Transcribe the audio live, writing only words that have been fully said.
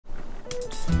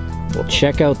Well,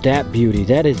 check out that beauty.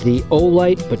 That is the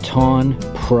Olight Baton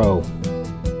Pro.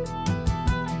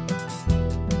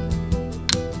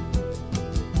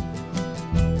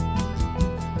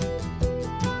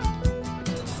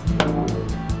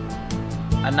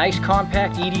 A nice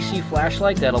compact EDC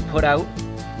flashlight that'll put out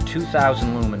 2,000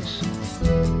 lumens.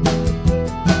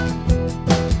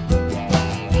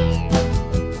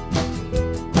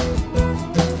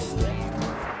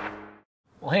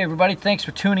 Well, hey everybody, thanks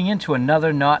for tuning in to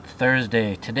another Not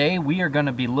Thursday. Today we are going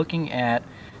to be looking at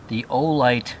the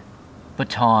Olight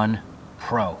Baton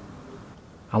Pro.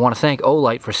 I want to thank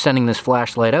Olight for sending this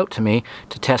flashlight out to me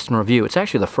to test and review. It's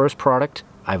actually the first product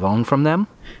I've owned from them.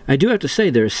 I do have to say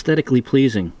they're aesthetically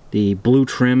pleasing. The blue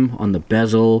trim on the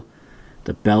bezel,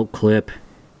 the belt clip,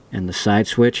 and the side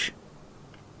switch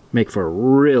make for a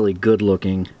really good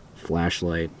looking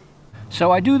flashlight.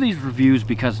 So I do these reviews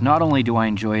because not only do I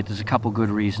enjoy it, there's a couple good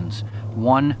reasons.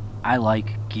 One, I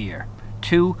like gear.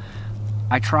 Two,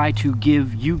 I try to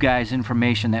give you guys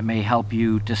information that may help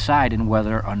you decide in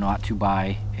whether or not to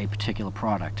buy a particular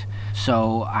product.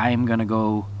 So I'm going to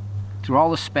go through all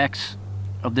the specs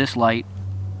of this light,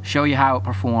 show you how it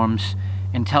performs,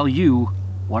 and tell you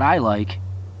what I like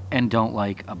and don't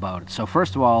like about it. So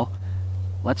first of all,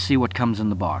 let's see what comes in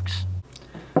the box.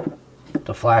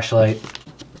 The flashlight,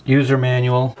 user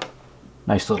manual,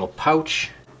 nice little pouch,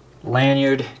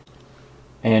 lanyard,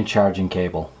 and charging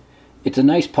cable. It's a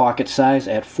nice pocket size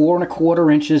at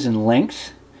 4¼ inches in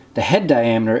length. The head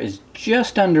diameter is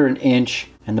just under 1 inch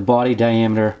and the body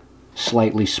diameter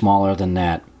slightly smaller than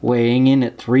that, weighing in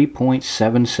at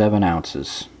 3.77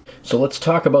 ounces. So let's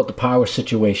talk about the power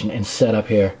situation and setup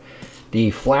here.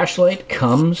 The flashlight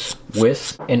comes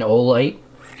with an Olight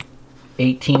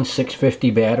 18650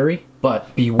 battery,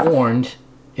 but be warned,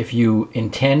 if you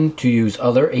intend to use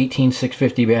other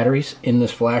 18650 batteries in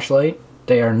this flashlight,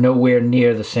 they are nowhere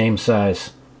near the same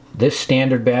size. This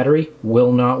standard battery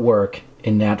will not work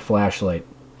in that flashlight.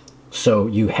 So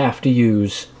you have to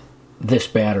use this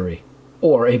battery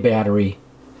or a battery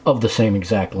of the same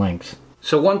exact length.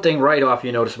 So one thing right off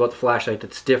you notice about the flashlight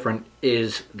that's different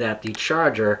is that the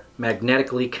charger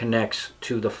magnetically connects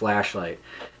to the flashlight.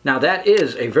 Now that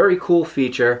is a very cool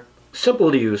feature,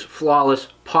 simple to use, flawless,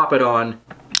 pop it on,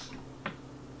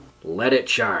 let it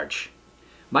charge.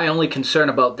 My only concern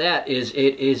about that is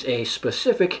it is a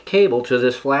specific cable to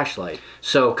this flashlight.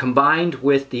 So combined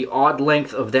with the odd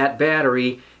length of that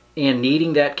battery and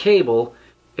needing that cable,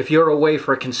 if you're away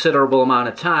for a considerable amount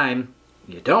of time,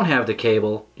 you don't have the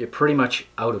cable, you're pretty much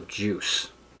out of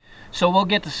juice. So we'll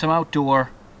get to some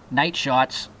outdoor night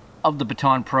shots of the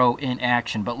Baton Pro in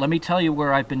action, but let me tell you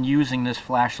where I've been using this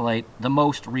flashlight the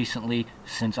most recently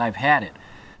since I've had it.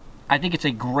 I think it's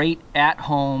a great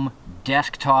at-home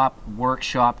desktop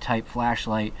workshop type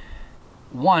flashlight.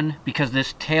 One, because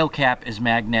this tail cap is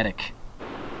magnetic.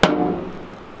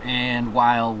 And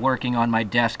while working on my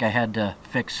desk I had to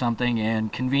fix something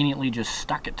and conveniently just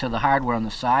stuck it to the hardware on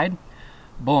the side.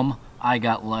 Boom, I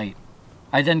got light.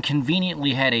 I then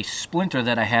conveniently had a splinter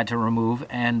that I had to remove,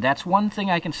 and that's one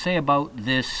thing I can say about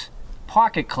this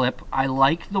pocket clip. I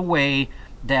like the way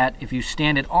that if you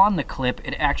stand it on the clip,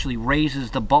 it actually raises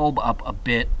the bulb up a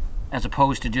bit as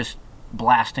opposed to just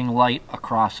blasting light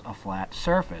across a flat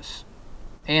surface.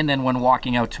 And then when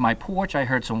walking out to my porch, I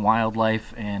heard some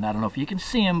wildlife, and I don't know if you can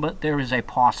see him, but there is a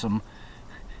possum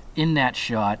in that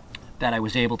shot that I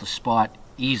was able to spot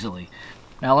easily.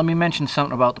 Now let me mention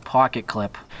something about the pocket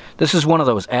clip. This is one of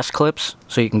those S-clips,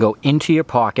 so you can go into your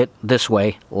pocket this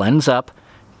way, lens up,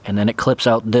 and then it clips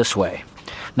out this way.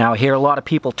 Now I hear a lot of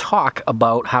people talk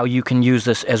about how you can use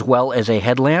this as well as a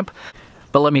headlamp,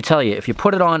 but let me tell you, if you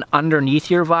put it on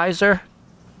underneath your visor,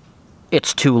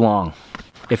 it's too long.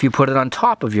 If you put it on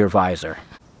top of your visor,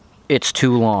 it's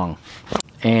too long.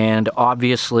 And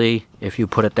obviously, if you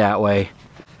put it that way,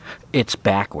 it's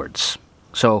backwards.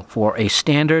 So for a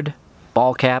standard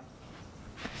ball cap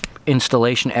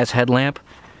installation as headlamp,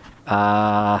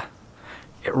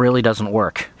 it really doesn't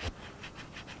work.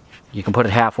 You can put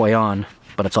it halfway on,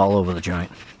 but it's all over the joint.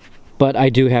 But I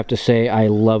do have to say I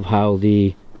love how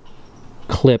the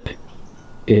clip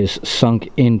is sunk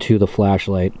into the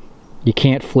flashlight. You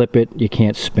can't flip it, you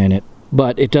can't spin it,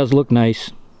 but it does look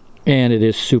nice and it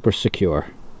is super secure.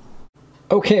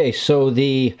 Okay, so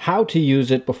the how to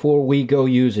use it before we go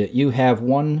use it. You have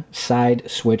one side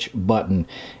switch button.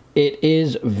 It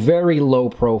is very low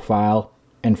profile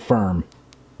and firm.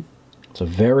 It's a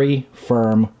very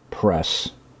firm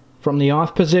press. From the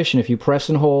off position, if you press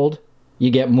and hold,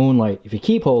 you get moonlight. If you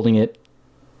keep holding it,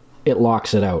 it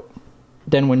locks it out.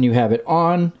 Then when you have it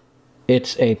on,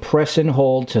 it's a press and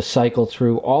hold to cycle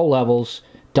through all levels,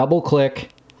 double click,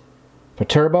 for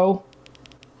turbo,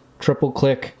 triple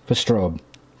click for strobe.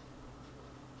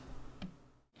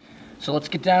 So let's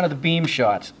get down to the beam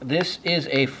shots. This is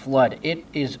a flood. It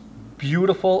is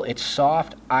beautiful, it's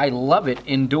soft. I love it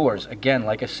indoors. Again,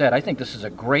 like I said, I think this is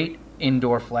a great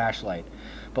indoor flashlight.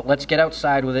 But let's get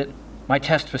outside with it. My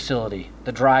test facility,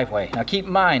 the driveway. Now keep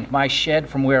in mind, my shed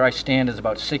from where I stand is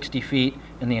about 60 feet,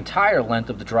 and the entire length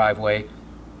of the driveway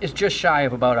is just shy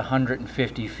of about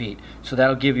 150 feet. So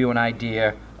that'll give you an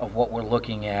idea of what we're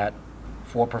looking at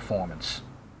for performance.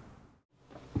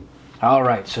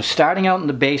 Alright, so starting out in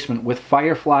the basement with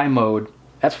Firefly mode,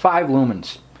 that's 5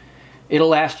 lumens. It'll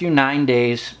last you 9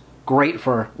 days. Great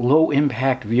for low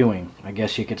impact viewing, I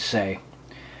guess you could say.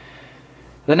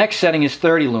 The next setting is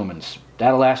 30 lumens.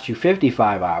 That'll last you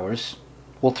 55 hours.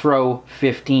 We'll throw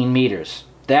 15 meters.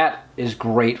 That is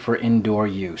great for indoor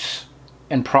use,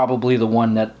 and probably the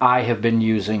one that I have been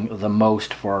using the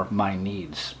most for my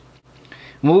needs.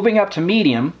 Moving up to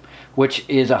medium, which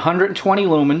is 120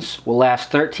 lumens, will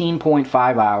last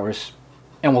 13.5 hours,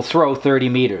 and will throw 30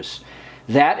 meters.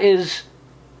 That is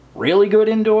really good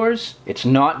indoors. It's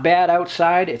not bad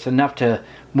outside. It's enough to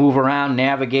move around,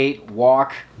 navigate,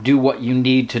 walk, do what you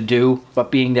need to do.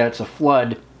 But being that it's a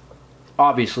flood,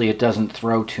 obviously it doesn't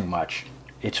throw too much.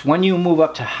 It's when you move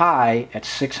up to high at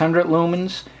 600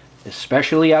 lumens,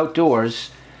 especially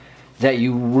outdoors, that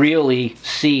you really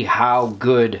see how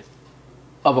good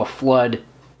of a flood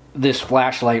this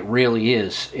flashlight really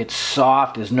is. It's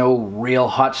soft, there's no real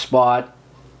hot spot.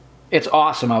 It's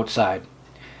awesome outside.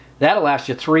 That'll last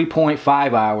you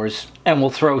 3.5 hours and will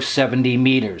throw 70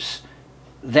 meters.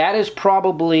 That is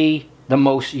probably the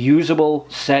most usable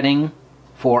setting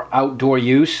for outdoor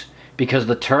use because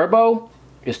the turbo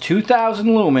is 2000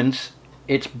 lumens.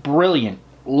 It's brilliant,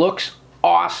 looks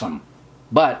awesome,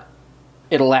 but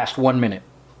it'll last 1 minute.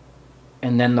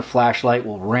 And then the flashlight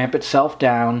will ramp itself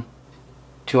down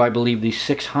to, I believe, the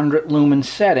 600 lumen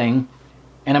setting.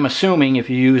 And I'm assuming if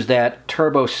you use that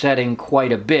turbo setting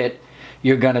quite a bit,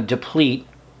 you're going to deplete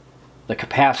the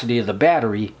capacity of the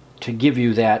battery to give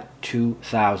you that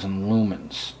 2000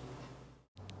 lumens.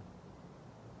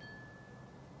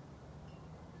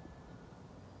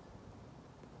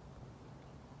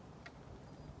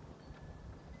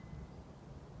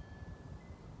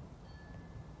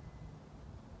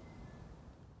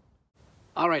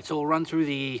 Alright, so we'll run through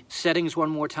the settings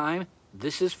one more time.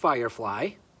 This is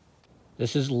Firefly.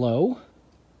 This is low.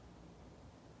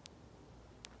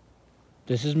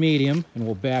 This is medium, and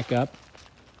we'll back up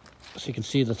so you can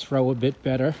see the throw a bit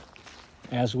better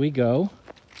as we go.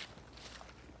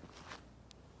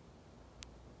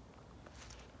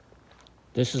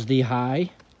 This is the high.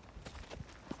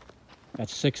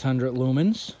 That's 600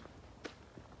 lumens.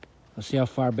 Let's see how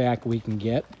far back we can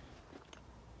get.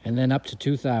 And then up to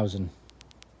 2000.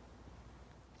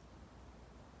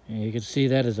 And you can see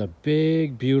that is a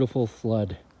big, beautiful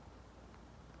flood.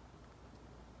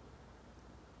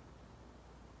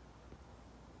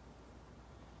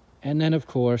 And then, of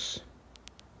course,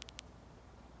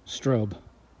 strobe.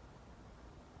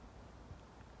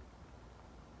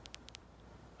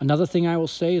 Another thing I will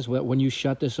say is that when you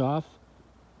shut this off,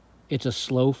 it's a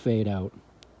slow fade out.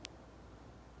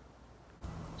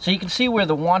 So you can see where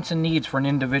the wants and needs for an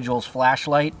individual's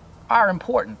flashlight are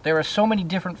important. There are so many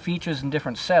different features and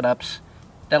different setups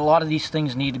that a lot of these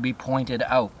things need to be pointed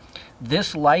out.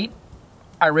 This light,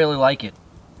 I really like it.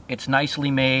 It's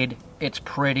nicely made, it's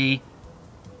pretty,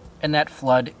 and that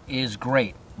flood is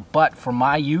great. But for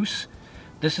my use,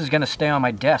 this is going to stay on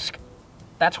my desk.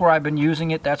 That's where I've been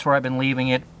using it, that's where I've been leaving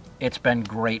it. It's been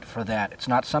great for that. It's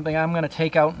not something I'm going to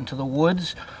take out into the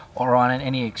woods or on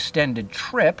any extended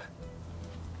trip,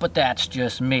 but that's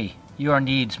just me. Your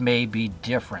needs may be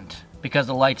different, because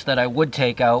the lights that I would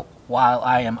take out while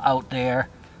I am out there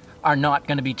are not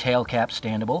going to be tail cap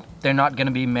standable. They're not going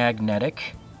to be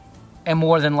magnetic, and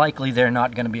more than likely they're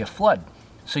not going to be a flood.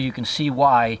 So you can see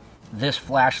why this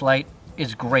flashlight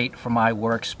is great for my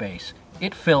workspace.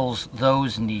 It fills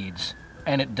those needs,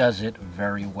 and it does it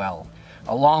very well.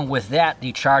 Along with that,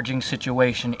 the charging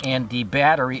situation and the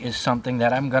battery is something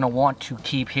that I'm going to want to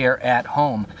keep here at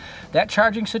home. That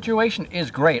charging situation is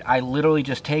great. I literally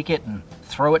just take it and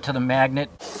throw it to the magnet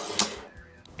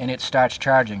and it starts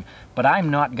charging. But I'm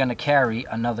not going to carry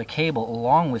another cable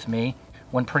along with me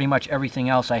when pretty much everything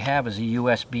else I have is a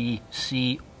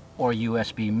USB-C or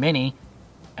USB mini,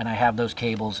 and I have those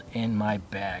cables in my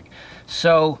bag.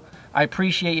 So I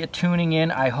appreciate you tuning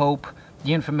in. I hope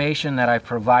the information that I've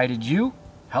provided you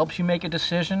helps you make a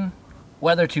decision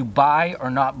whether to buy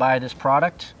or not buy this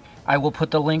product. I will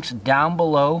put the links down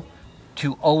below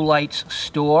to Olight's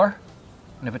store,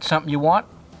 and if it's something you want,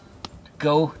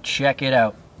 go check it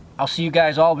out. I'll see you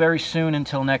guys all very soon.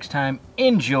 Until next time,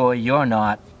 enjoy your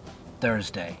Knot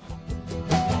Thursday.